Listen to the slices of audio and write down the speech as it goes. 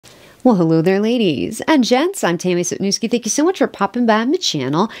Well, hello there, ladies and gents. I'm Tammy Sypniewski. Thank you so much for popping by my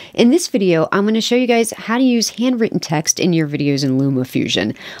channel. In this video, I'm going to show you guys how to use handwritten text in your videos in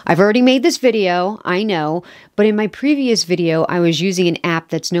LumaFusion. I've already made this video, I know, but in my previous video, I was using an app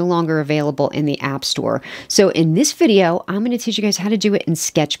that's no longer available in the App Store. So in this video, I'm going to teach you guys how to do it in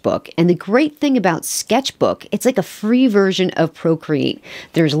Sketchbook. And the great thing about Sketchbook, it's like a free version of Procreate.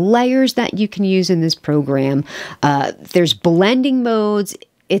 There's layers that you can use in this program. There's blending modes.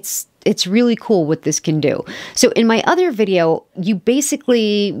 It's really cool what this can do. So in my other video, you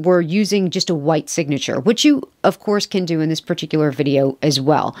basically were using just a white signature, which you of course can do in this particular video as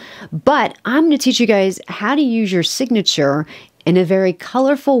well. But I'm going to teach you guys how to use your signature in a very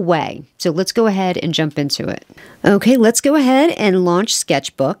colorful way. So let's go ahead and jump into it. Okay, let's go ahead and launch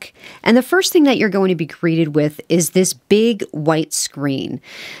Sketchbook. And the first thing that you're going to be greeted with is this big white screen.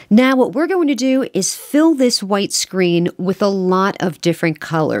 Now, what we're going to do is fill this white screen with a lot of different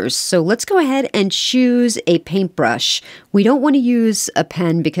colors. So let's go ahead and choose a paintbrush. We don't want to use a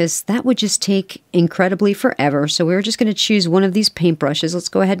pen because that would just take incredibly forever. So we're just going to choose one of these paintbrushes. Let's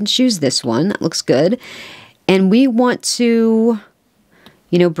go ahead and choose this one. That looks good. And we want to,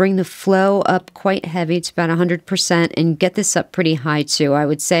 bring the flow up quite heavy. It's about 100% and get this up pretty high too. I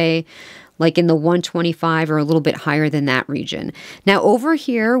would say like in the 125 or a little bit higher than that region. Now over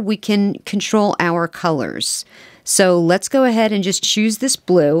here, we can control our colors. So let's go ahead and just choose this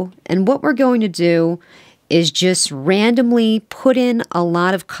blue. And what we're going to do is just randomly put in a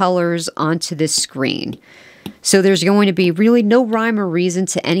lot of colors onto this screen. So there's going to be really no rhyme or reason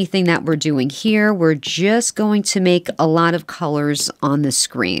to anything that we're doing here. We're just going to make a lot of colors on the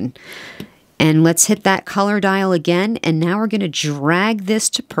screen. And let's hit that color dial again. And now we're going to drag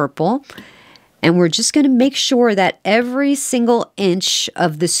this to purple. And we're just going to make sure that every single inch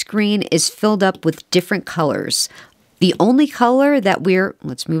of the screen is filled up with different colors. The only color that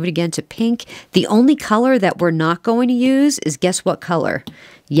let's move it again to pink. The only color that we're not going to use is, guess what color?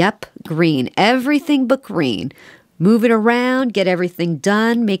 Yep, green. Everything but green. Move it around, get everything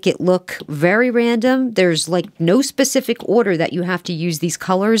done, make it look very random. There's like no specific order that you have to use these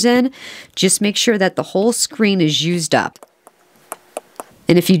colors in. Just make sure that the whole screen is used up.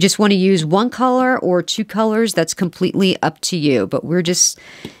 And if you just want to use one color or two colors, that's completely up to you. But we're just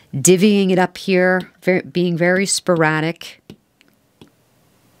divvying it up here, being very sporadic.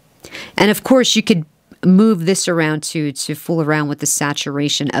 And of course, you could move this around to fool around with the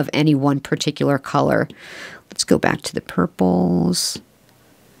saturation of any one particular color. Let's go back to the purples,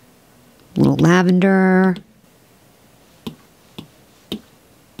 a little lavender.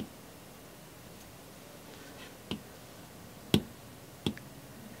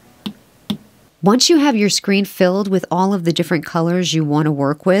 Once you have your screen filled with all of the different colors you want to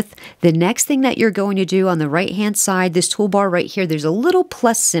work with, the next thing that you're going to do on the right-hand side, this toolbar right here, there's a little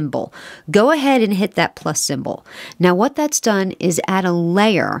plus symbol. Go ahead and hit that plus symbol. Now what that's done is add a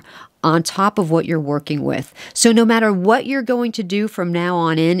layer on top of what you're working with. So no matter what you're going to do from now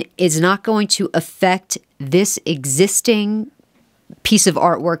on in, it's not going to affect this existing piece of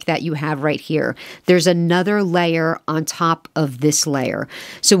artwork that you have right here. There's another layer on top of this layer.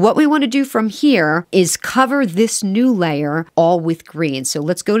 So what we want to do from here is cover this new layer all with green. So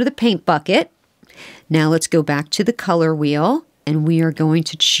let's go to the paint bucket. Now let's go back to the color wheel and we are going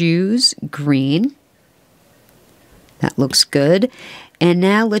to choose green. That looks good. And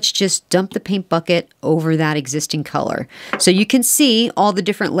now let's just dump the paint bucket over that existing color. So you can see all the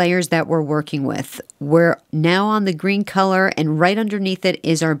different layers that we're working with. We're now on the green color and right underneath it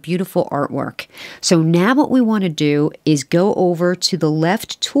is our beautiful artwork. So now what we want to do is go over to the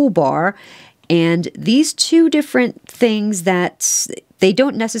left toolbar and these two different things that they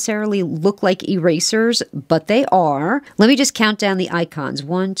don't necessarily look like erasers, but they are. Let me just count down the icons.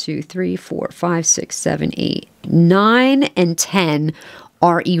 1, 2, 3, 4, 5, 6, 7, 8, 9, and 10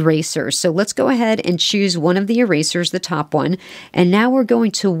 are erasers. So let's go ahead and choose one of the erasers, the top one. And now we're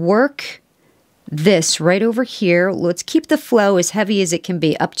going to work this right over here. Let's keep the flow as heavy as it can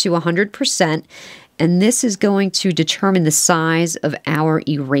be, up to 100%. And this is going to determine the size of our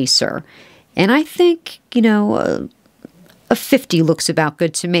eraser. And I think, a 50 looks about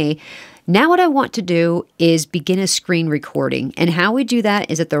good to me. Now what I want to do is begin a screen recording. And how we do that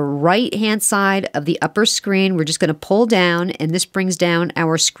is at the right-hand side of the upper screen, we're just going to pull down, and this brings down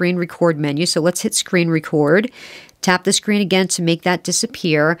our screen record menu. So let's hit screen record. Tap the screen again to make that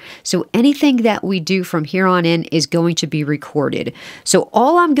disappear. So anything that we do from here on in is going to be recorded. So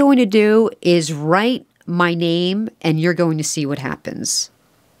all I'm going to do is write my name, and you're going to see what happens.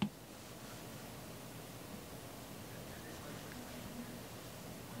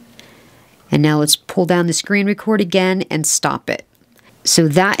 And now let's pull down the screen record again and stop it. So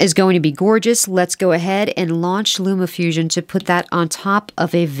that is going to be gorgeous. Let's go ahead and launch LumaFusion to put that on top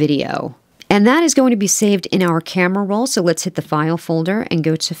of a video. And that is going to be saved in our camera roll. So let's hit the file folder and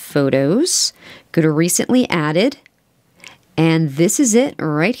go to Photos, go to Recently Added. And this is it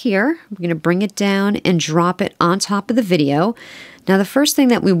right here. We're going to bring it down and drop it on top of the video. Now the first thing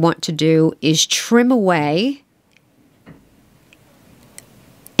that we want to do is trim away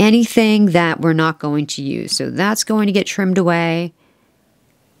anything that we're not going to use. So that's going to get trimmed away.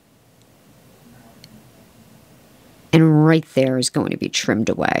 And right there is going to be trimmed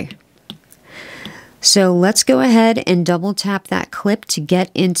away. So let's go ahead and double tap that clip to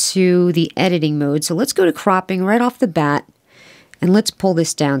get into the editing mode. So let's go to cropping right off the bat. And let's pull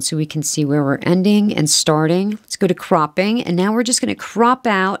this down so we can see where we're ending and starting. Let's go to cropping. And now we're just going to crop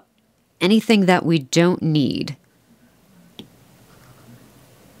out anything that we don't need.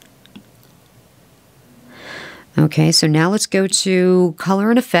 Okay, so now let's go to Color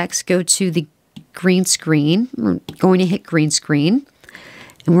and Effects. Go to the green screen. We're going to hit green screen.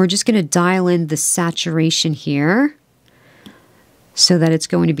 And we're just going to dial in the saturation here so that it's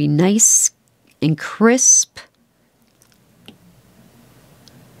going to be nice and crisp.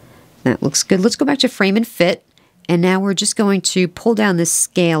 That looks good. Let's go back to Frame and Fit. And now we're just going to pull down this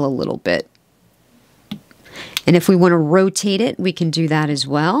scale a little bit. And if we want to rotate it, we can do that as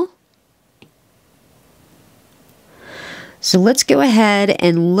well. So let's go ahead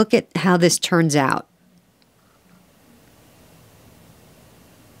and look at how this turns out.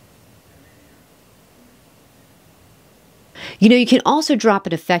 You know, you can also drop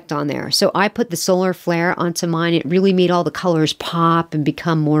an effect on there. So I put the solar flare onto mine. It really made all the colors pop and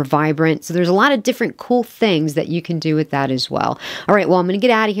become more vibrant. So there's a lot of different cool things that you can do with that as well. All right, well, I'm going to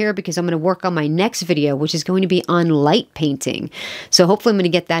get out of here because I'm going to work on my next video, which is going to be on light painting. So hopefully I'm going to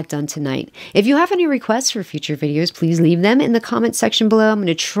get that done tonight. If you have any requests for future videos, please leave them in the comment section below. I'm going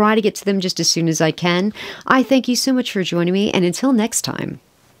to try to get to them just as soon as I can. I thank you so much for joining me, and until next time,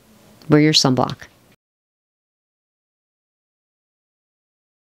 wear your sunblock.